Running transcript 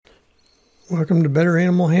Welcome to Better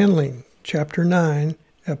Animal Handling, Chapter 9,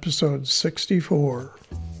 Episode 64.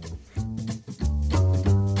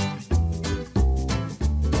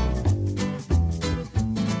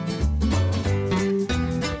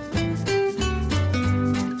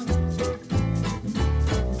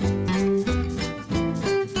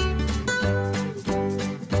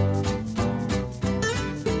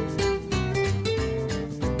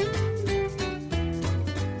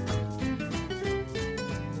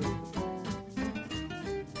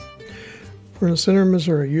 From the Center of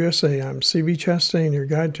Missouri, USA, I'm C.B. Chastain, your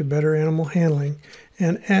guide to better animal handling,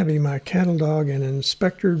 and Abby, my cattle dog and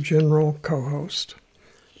Inspector General co-host.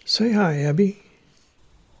 Say hi, Abby.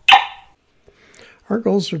 Our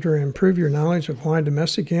goals are to improve your knowledge of why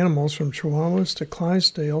domestic animals from Chihuahuas to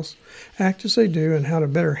Clydesdales act as they do and how to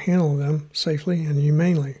better handle them safely and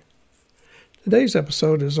humanely. Today's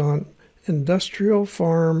episode is on industrial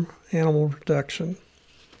farm animal production.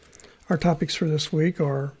 Our topics for this week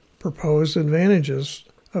are proposed advantages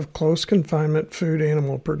of close confinement food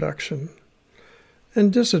animal production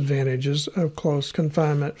and disadvantages of close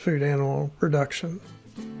confinement food animal production.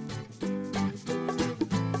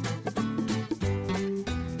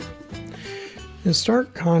 In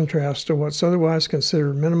stark contrast to what's otherwise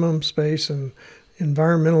considered minimum space and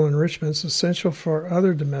environmental enrichments essential for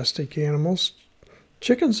other domestic animals,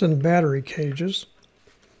 chickens in battery cages,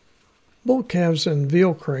 bull calves in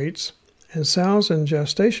veal crates, and sows in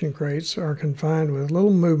gestation crates are confined with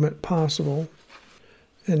little movement possible,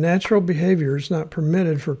 and natural behavior is not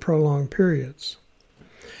permitted for prolonged periods.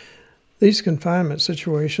 These confinement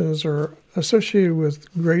situations are associated with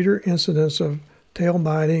greater incidence of tail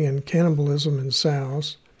biting and cannibalism in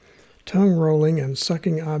sows, tongue rolling and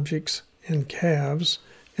sucking objects in calves,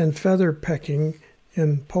 and feather pecking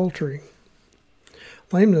in poultry.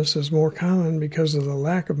 Lameness is more common because of the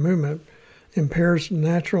lack of movement impairs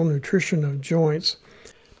natural nutrition of joints,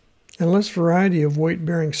 and less variety of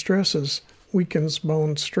weight-bearing stresses weakens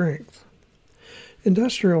bone strength.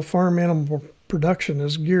 Industrial farm animal production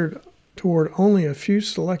is geared toward only a few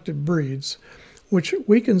selected breeds, which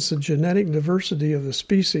weakens the genetic diversity of the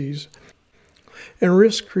species and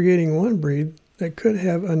risks creating one breed that could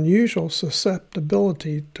have unusual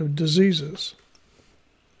susceptibility to diseases.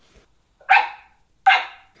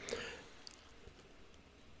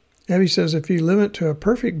 Abby says if you limit to a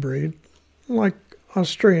perfect breed, like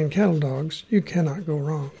Australian cattle dogs, you cannot go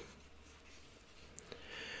wrong.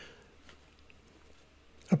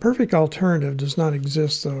 A perfect alternative does not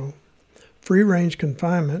exist, though. Free-range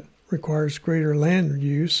confinement requires greater land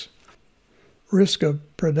use, risk of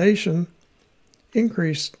predation,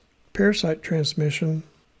 increased parasite transmission,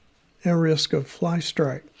 and risk of fly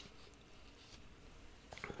strike.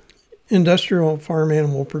 Industrial farm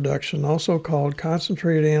animal production, also called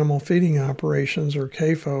concentrated animal feeding operations or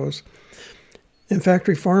CAFOs, and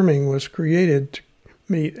factory farming was created to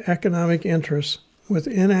meet economic interests with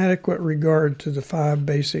inadequate regard to the 5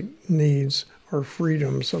 basic needs or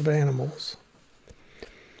freedoms of animals.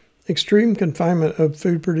 Extreme confinement of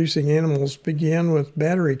food-producing animals began with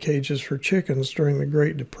battery cages for chickens during the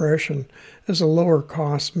Great Depression as a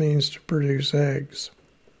lower-cost means to produce eggs.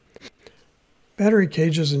 Battery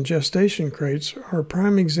cages and gestation crates are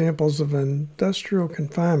prime examples of industrial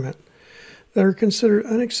confinement that are considered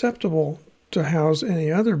unacceptable to house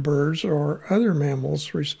any other birds or other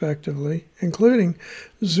mammals, respectively, including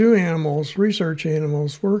zoo animals, research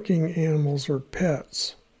animals, working animals, or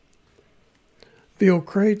pets. Veal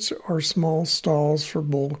crates are small stalls for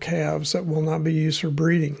bull calves that will not be used for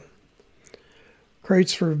breeding.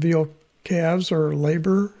 Crates for veal calves are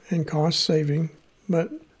labor and cost-saving, but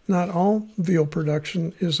not all veal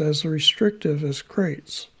production is as restrictive as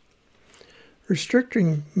crates.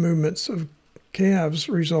 Restricting movements of calves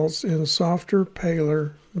results in softer,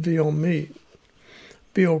 paler veal meat.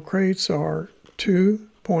 Veal crates are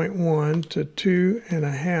 2.1 to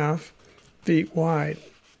 2.5 feet wide,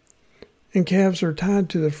 and calves are tied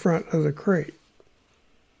to the front of the crate.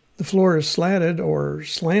 The floor is slatted or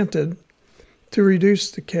slanted to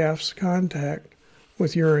reduce the calf's contact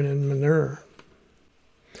with urine and manure.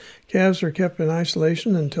 Calves are kept in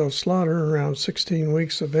isolation until slaughter around 16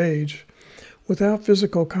 weeks of age, without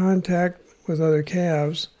physical contact with other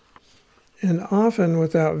calves, and often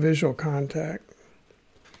without visual contact.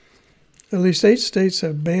 At least 8 states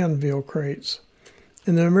have banned veal crates,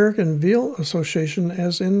 and the American Veal Association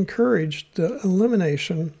has encouraged the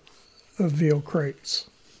elimination of veal crates.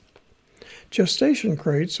 Gestation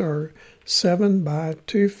crates are 7 by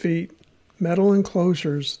 2 feet metal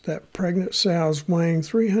enclosures that pregnant sows weighing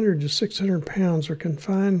 300 to 600 pounds are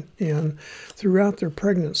confined in throughout their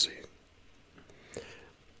pregnancy.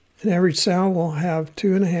 An average sow will have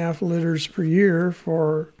 2.5 litters per year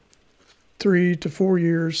for 3 to 4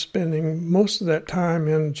 years, spending most of that time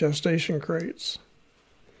in gestation crates.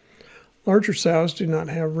 Larger sows do not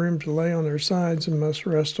have room to lay on their sides and must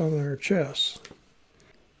rest on their chests.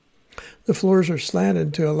 The floors are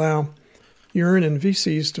slanted to allow urine and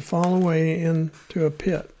feces to fall away into a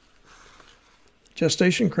pit.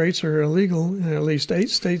 Gestation crates are illegal in at least 8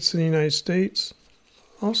 states in the United States,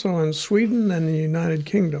 also in Sweden and the United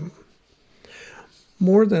Kingdom.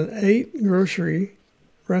 More than 8 grocery,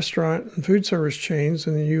 restaurant, and food service chains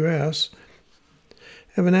in the U.S.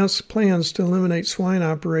 have announced plans to eliminate swine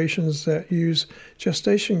operations that use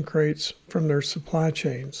gestation crates from their supply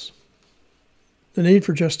chains. The need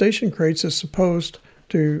for gestation crates is supposed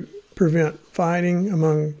to prevent fighting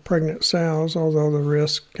among pregnant sows, although the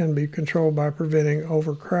risk can be controlled by preventing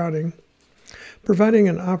overcrowding, providing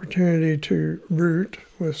an opportunity to root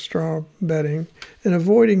with straw bedding, and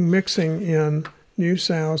avoiding mixing in new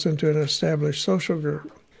sows into an established social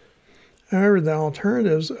group. However, the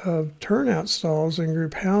alternatives of turnout stalls and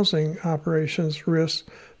group housing operations risk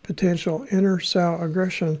potential inter-sow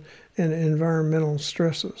aggression and environmental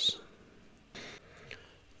stresses.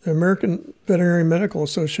 The American Veterinary Medical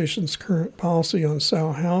Association's current policy on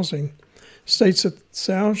sow housing states that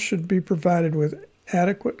sows should be provided with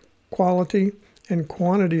adequate quality and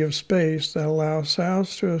quantity of space that allows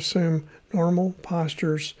sows to assume normal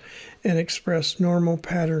postures and express normal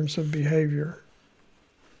patterns of behavior.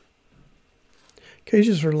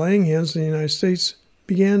 Cages for laying hens in the United States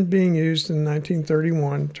began being used in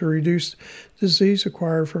 1931 to reduce disease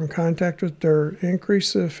acquired from contact with dirt,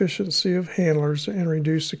 increase the efficiency of handlers, and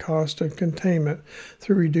reduce the cost of containment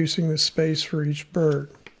through reducing the space for each bird.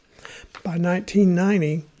 By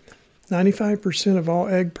 1990, 95% of all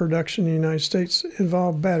egg production in the United States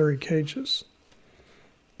involved battery cages.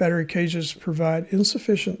 Battery cages provide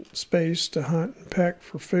insufficient space to hunt and peck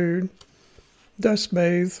for food, dust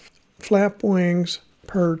bathe, flap wings,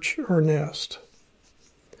 perch, or nest.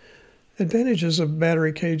 Advantages of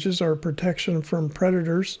battery cages are protection from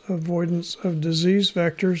predators, avoidance of disease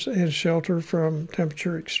vectors, and shelter from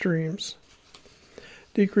temperature extremes.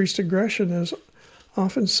 Decreased aggression is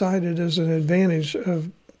often cited as an advantage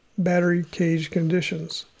of battery cage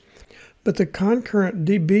conditions, but the concurrent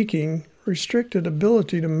debeaking, restricted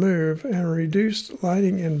ability to move, and reduced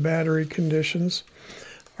lighting in battery conditions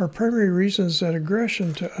are primary reasons that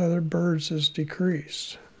aggression to other birds is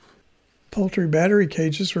decreased. Poultry battery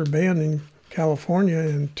cages were banned in California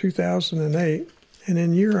in 2008 and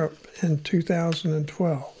in Europe in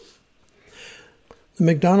 2012. The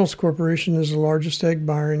McDonald's Corporation is the largest egg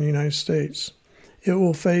buyer in the United States. It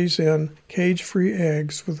will phase in cage-free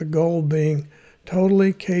eggs with the goal being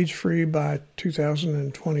totally cage-free by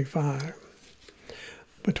 2025.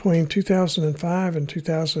 Between 2005 and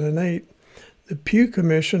 2008, the Pew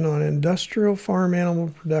Commission on Industrial Farm Animal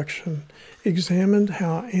Production examined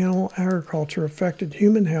how animal agriculture affected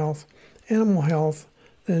human health, animal health,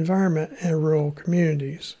 the environment, and rural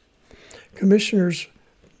communities. Commissioners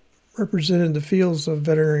represented the fields of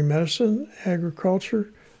veterinary medicine,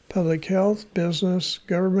 agriculture, public health, business,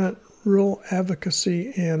 government, rural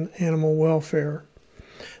advocacy, and animal welfare.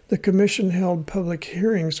 The commission held public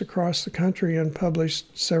hearings across the country and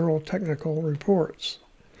published several technical reports.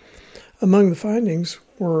 Among the findings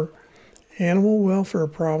were animal welfare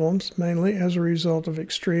problems, mainly as a result of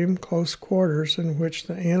extreme close quarters in which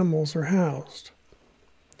the animals are housed.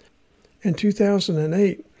 In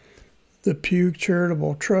 2008, the Pew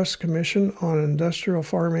Charitable Trust Commission on Industrial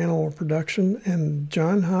Farm Animal Production and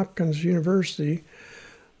Johns Hopkins University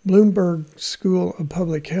Bloomberg School of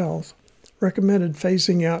Public Health recommended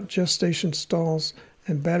phasing out gestation stalls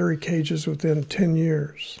and battery cages within 10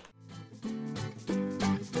 years.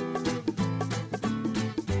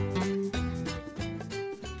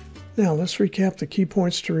 Now, let's recap the key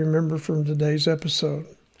points to remember from today's episode.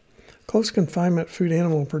 Close confinement food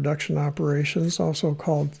animal production operations, also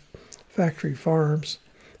called factory farms,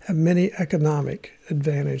 have many economic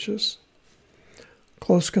advantages.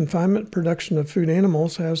 Close confinement production of food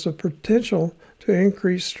animals has the potential to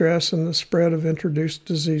increase stress and the spread of introduced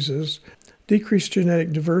diseases, decrease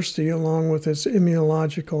genetic diversity along with its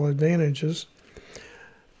immunological advantages,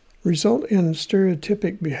 result in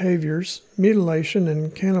stereotypic behaviors, mutilation,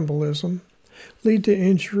 and cannibalism, lead to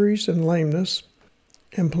injuries and lameness,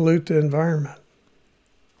 and pollute the environment.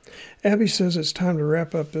 Abby says it's time to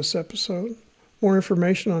wrap up this episode. More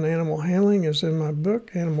information on animal handling is in my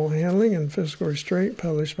book, Animal Handling and Physical Restraint,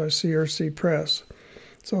 published by CRC Press.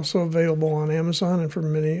 It's also available on Amazon and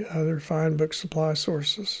from many other fine book supply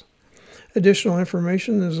sources. Additional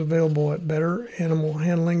information is available at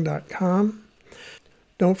betteranimalhandling.com.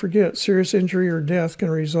 Don't forget, serious injury or death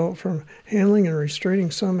can result from handling and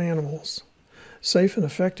restraining some animals. Safe and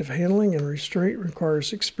effective handling and restraint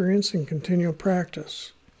requires experience and continual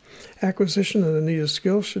practice. Acquisition of the needed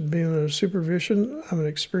skills should be under the supervision of an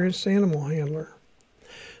experienced animal handler.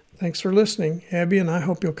 Thanks for listening, Abby, and I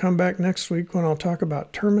hope you'll come back next week when I'll talk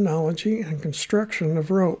about terminology and construction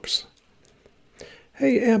of ropes.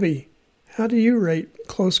 Hey, Abby, how do you rate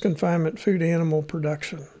close confinement food animal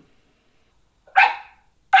production?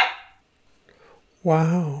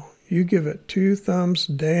 Wow, you give it 2 thumbs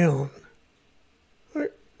down.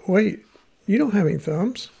 Wait, you don't have any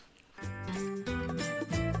thumbs.